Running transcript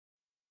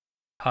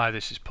Hi,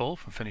 this is Paul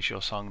from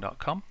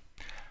FinishYourSong.com,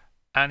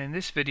 and in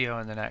this video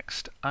and the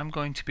next I'm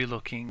going to be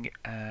looking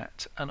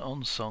at an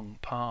unsung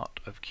part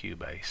of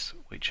Cubase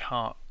which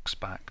harks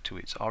back to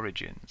its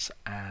origins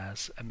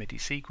as a MIDI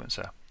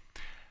sequencer,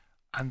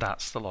 and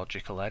that's the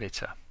logical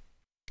editor.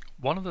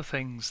 One of the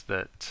things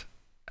that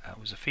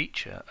was a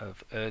feature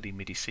of early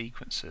MIDI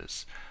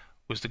sequencers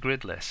was the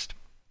grid list,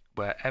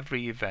 where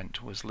every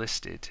event was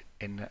listed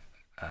in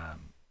a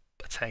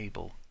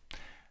table,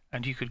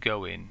 and you could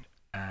go in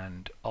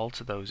and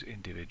alter those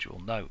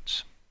individual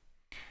notes.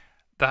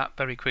 That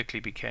very quickly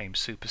became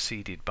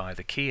superseded by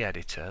the key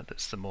editor.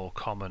 That's the more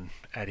common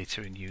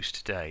editor in use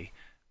today,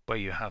 where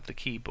you have the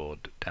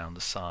keyboard down the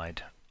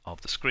side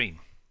of the screen.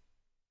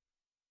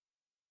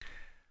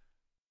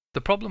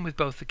 The problem with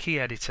both the key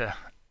editor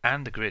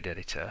and the grid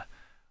editor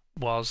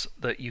was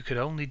that you could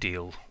only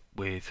deal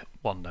with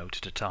one note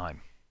at a time,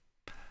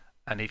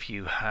 and if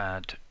you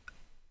had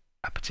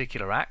a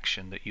particular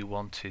action that you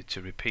wanted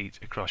to repeat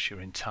across your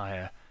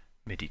entire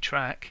MIDI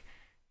track,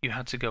 you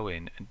had to go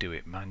in and do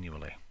it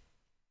manually.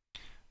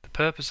 The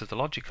purpose of the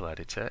logical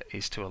editor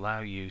is to allow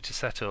you to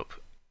set up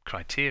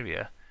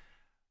criteria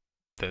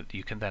that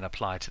you can then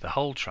apply to the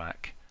whole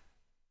track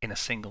in a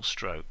single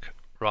stroke,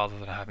 rather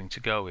than having to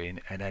go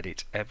in and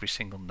edit every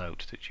single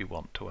note that you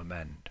want to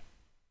amend.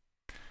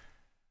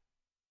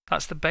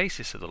 That's the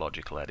basis of the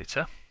logical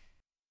editor.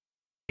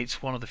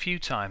 It's one of the few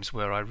times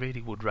where I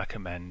really would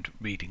recommend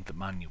reading the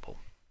manual.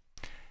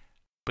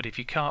 But if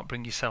you can't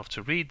bring yourself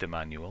to read the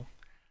manual,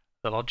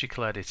 the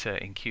logical editor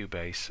in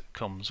Cubase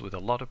comes with a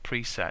lot of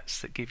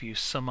presets that give you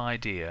some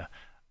idea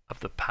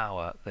of the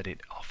power that it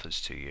offers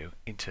to you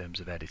in terms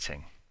of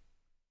editing.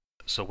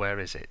 So where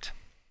is it?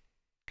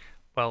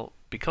 Well,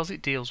 because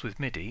it deals with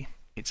MIDI,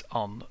 it's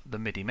on the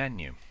MIDI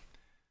menu.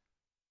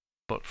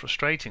 But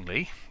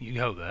frustratingly, you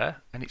go there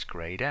and it's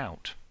greyed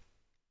out.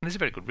 And there's a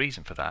very good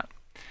reason for that.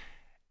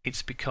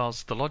 It's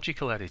because the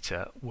logical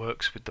editor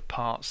works with the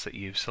parts that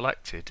you've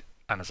selected,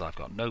 and as I've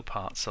got no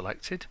parts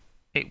selected,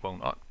 it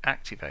won't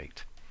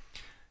activate.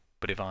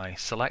 But if I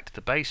select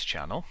the bass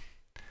channel,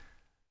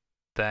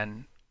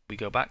 then we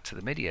go back to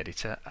the MIDI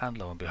editor, and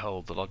lo and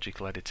behold, the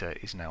logical editor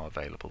is now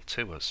available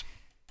to us.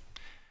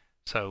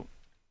 So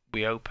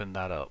we open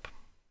that up,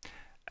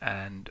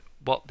 and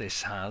what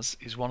this has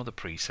is one of the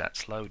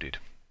presets loaded.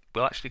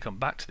 We'll actually come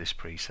back to this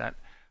preset,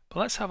 but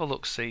let's have a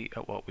look-see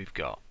at what we've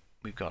got.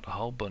 We've got a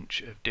whole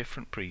bunch of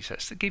different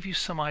presets that give you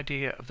some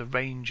idea of the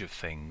range of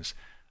things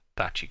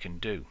that you can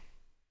do.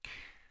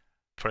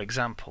 For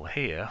example,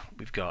 here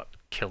we've got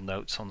kill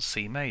notes on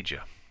C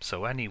major,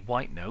 so any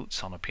white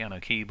notes on a piano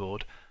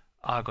keyboard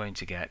are going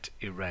to get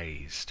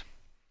erased.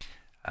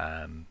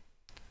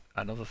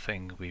 Another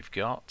thing we've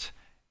got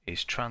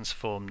is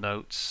transform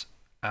notes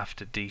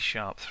after D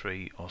sharp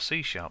 3 or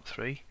C sharp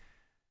 3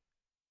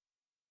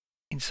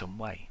 in some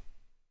way.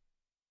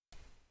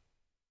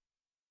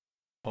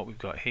 What we've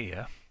got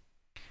here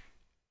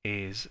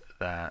is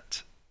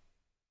that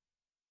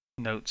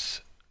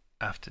notes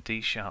after D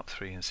sharp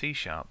 3 and C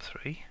sharp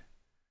 3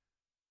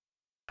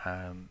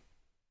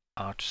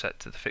 are set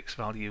to the fixed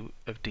value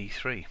of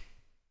D3.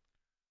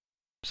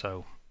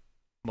 So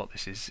what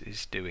this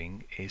is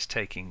doing is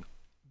taking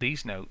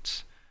these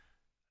notes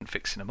and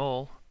fixing them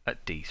all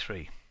at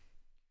D3.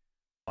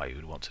 Why you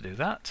would want to do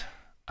that,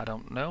 I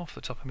don't know off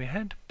the top of my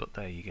head, but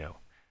there you go.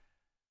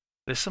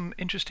 There's some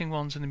interesting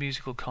ones in the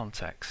musical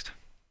context.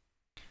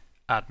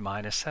 Add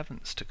minor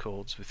sevenths to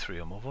chords with 3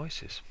 or more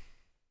voices.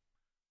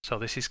 So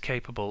this is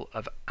capable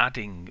of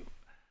adding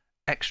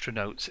extra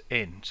notes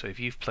in. So if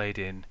you've played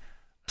in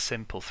a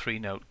simple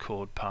 3-note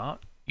chord part,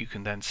 you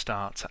can then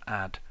start to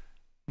add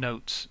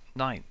notes,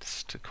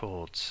 ninths to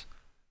chords.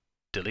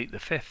 Delete the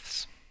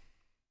fifths.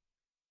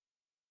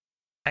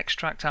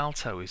 Extract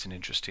alto is an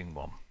interesting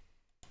one.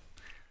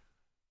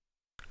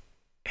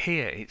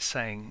 Here it's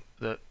saying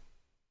that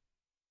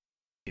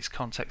it's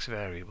context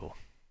variable.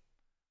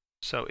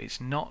 So it's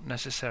not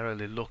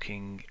necessarily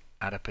looking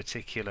at a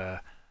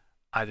particular,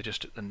 either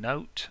just at the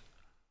note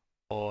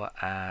or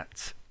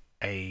at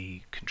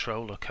a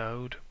controller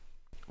code.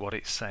 What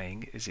it's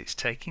saying is it's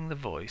taking the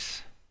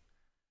voice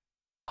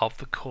of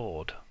the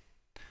chord.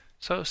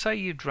 So say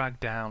you drag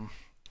down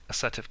a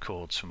set of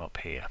chords from up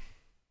here.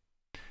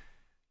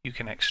 You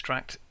can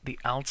extract the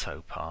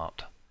alto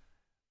part,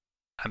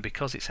 and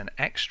because it's an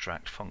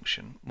extract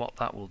function, what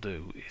that will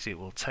do is it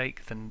will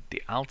take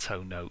the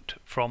alto note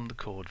from the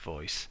chord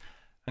voice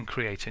and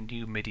create a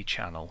new MIDI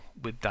channel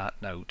with that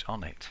note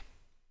on it.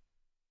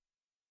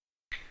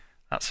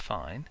 That's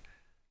fine,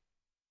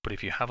 but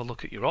if you have a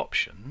look at your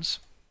options,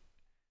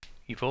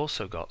 you've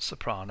also got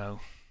soprano,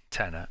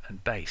 tenor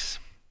and bass,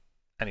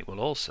 and it will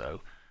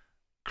also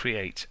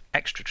create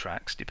extra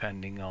tracks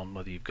depending on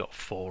whether you've got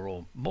 4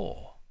 or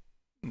more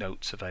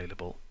notes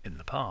available in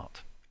the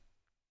part.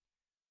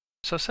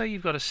 So say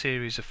you've got a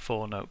series of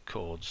 4-note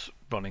chords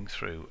running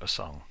through a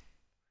song.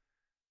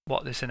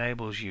 What this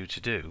enables you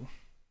to do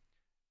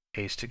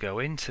is to go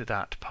into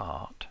that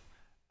part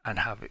and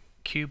have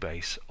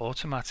Cubase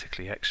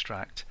automatically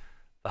extract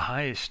the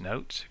highest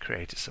note to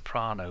create a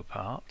soprano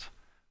part,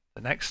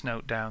 the next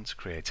note down to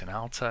create an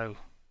alto,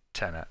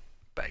 tenor,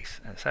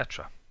 bass,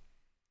 etc.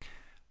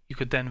 You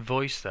could then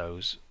voice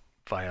those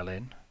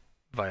violin,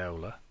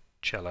 viola,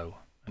 cello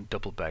and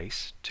double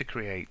bass to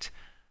create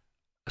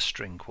a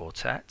string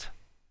quartet.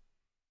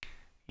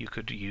 You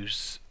could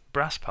use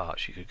brass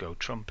parts. You could go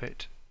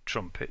trumpet,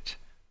 trumpet,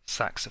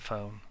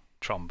 saxophone,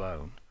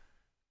 trombone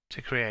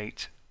to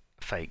create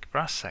a fake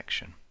brass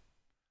section.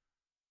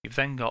 You've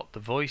then got the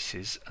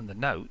voices and the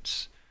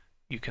notes.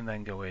 You can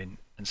then go in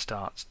and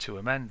start to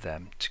amend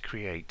them to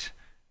create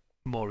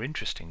more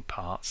interesting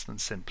parts than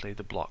simply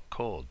the block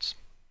chords.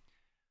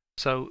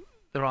 So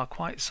there are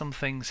quite some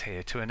things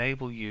here to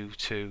enable you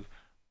to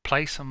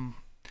play some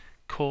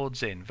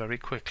chords in very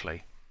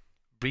quickly,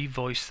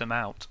 revoice them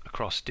out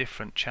across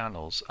different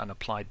channels and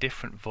apply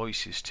different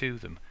voices to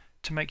them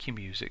to make your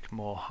music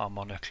more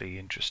harmonically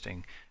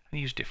interesting, and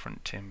use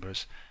different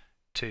timbres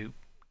to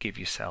give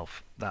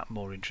yourself that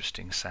more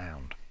interesting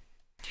sound.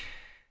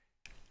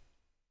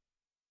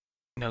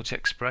 Note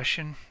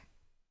expression,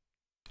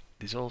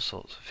 there's all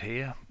sorts of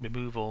here.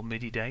 Remove all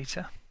MIDI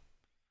data,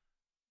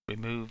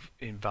 remove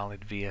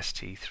invalid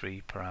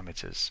VST3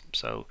 parameters.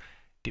 So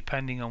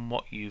depending on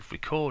what you've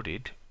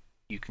recorded,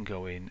 you can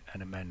go in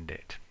and amend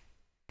it.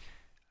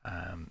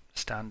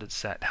 Standard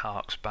set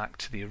harks back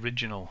to the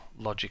original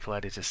logical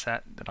editor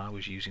set that I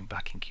was using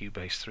back in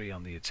Cubase 3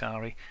 on the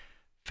Atari.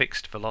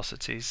 Fixed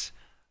velocities,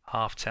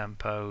 half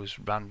tempos,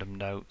 random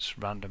notes,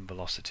 random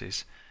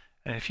velocities,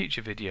 and in a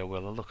future video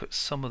we'll look at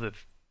some of the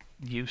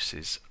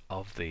uses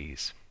of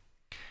these.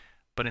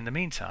 But in the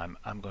meantime,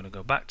 I'm going to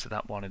go back to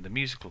that one in the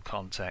musical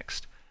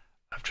context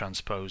of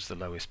transpose the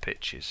lowest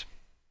pitches.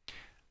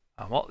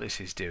 And what this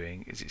is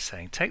doing is it's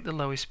saying take the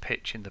lowest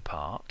pitch in the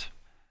part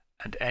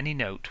and any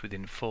note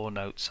within 4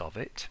 notes of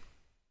it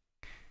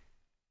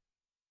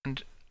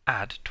and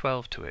add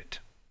 12 to it.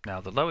 Now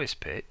the lowest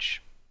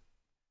pitch,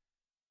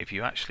 if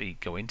you actually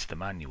go into the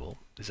manual,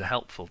 there's a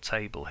helpful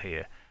table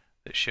here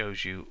that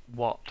shows you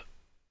what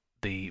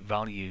the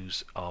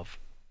values of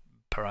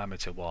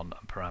parameter 1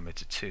 and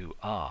parameter 2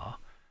 are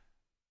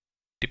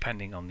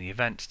depending on the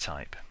event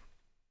type,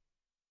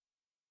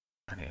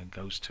 and it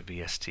goes to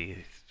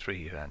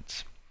VST3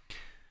 events.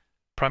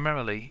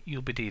 Primarily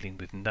you'll be dealing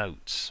with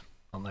notes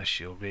unless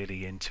you're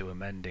really into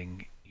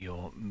amending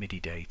your MIDI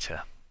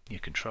data, your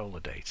controller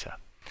data.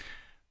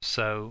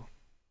 So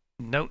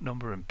note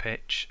number and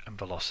pitch and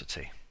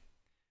velocity.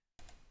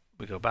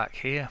 We go back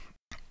here,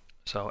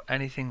 so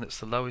anything that's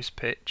the lowest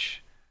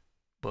pitch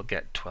will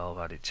get 12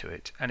 added to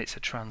it, and it's a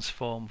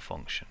transform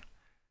function.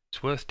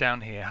 It's worth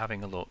down here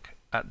having a look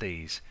at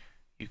these.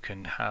 You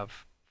can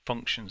have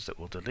functions that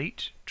will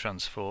delete,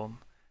 transform,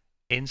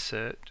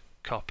 insert,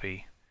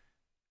 copy,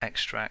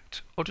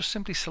 extract, or just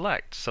simply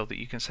select, so that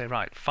you can say,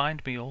 right,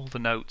 find me all the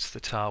notes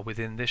that are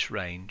within this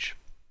range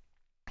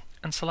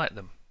and select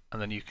them,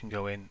 and then you can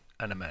go in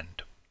and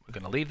amend. We're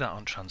going to leave that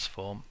on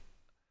transform.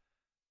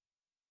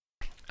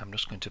 I'm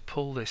just going to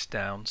pull this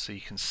down so you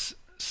can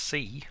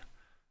see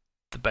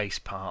the bass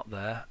part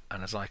there,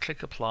 and as I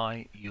click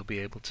apply you'll be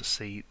able to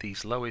see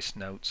these lowest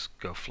notes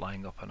go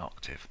flying up an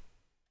octave.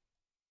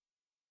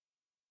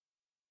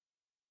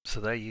 So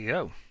there you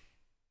go.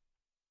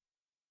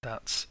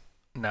 That's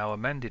now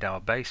amended our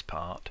bass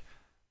part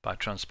by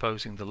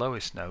transposing the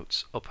lowest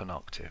notes up an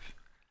octave,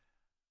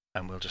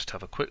 and we'll just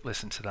have a quick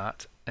listen to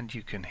that and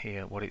you can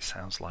hear what it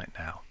sounds like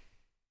now.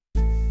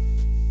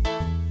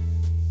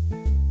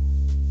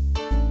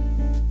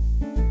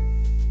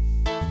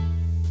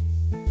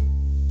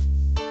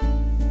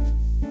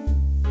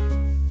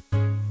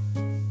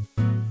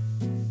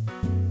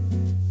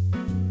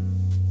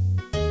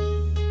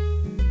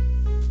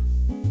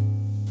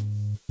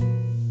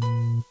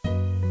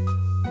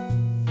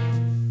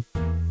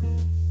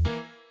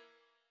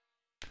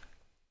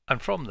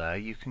 And from there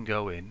you can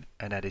go in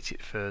and edit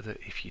it further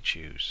if you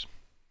choose.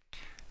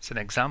 It's an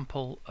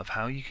example of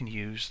how you can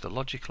use the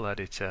logical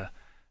editor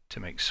to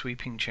make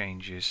sweeping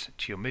changes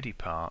to your MIDI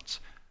parts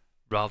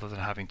rather than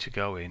having to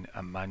go in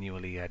and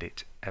manually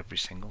edit every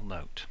single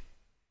note.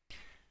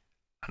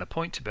 And a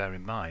point to bear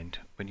in mind,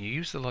 when you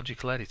use the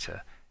logical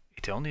editor,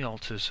 it only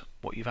alters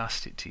what you've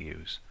asked it to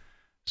use.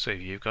 So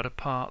if you've got a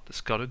part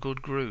that's got a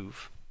good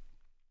groove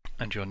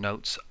and your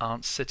notes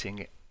aren't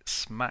sitting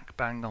smack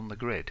bang on the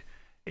grid,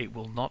 it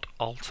will not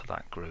alter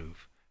that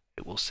groove.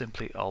 It will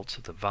simply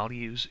alter the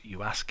values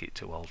you ask it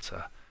to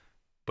alter,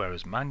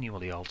 whereas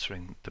manually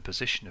altering the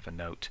position of a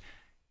note,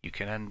 you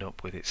can end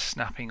up with it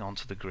snapping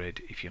onto the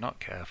grid if you're not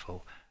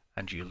careful,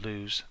 and you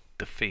lose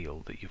the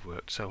feel that you've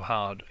worked so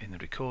hard in the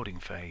recording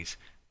phase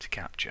to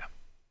capture.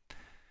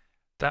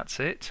 That's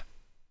it.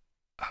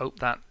 I hope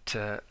that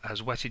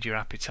has whetted your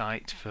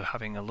appetite for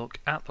having a look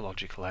at the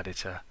logical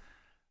editor,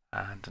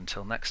 and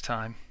until next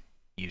time,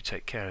 you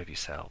take care of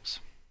yourselves.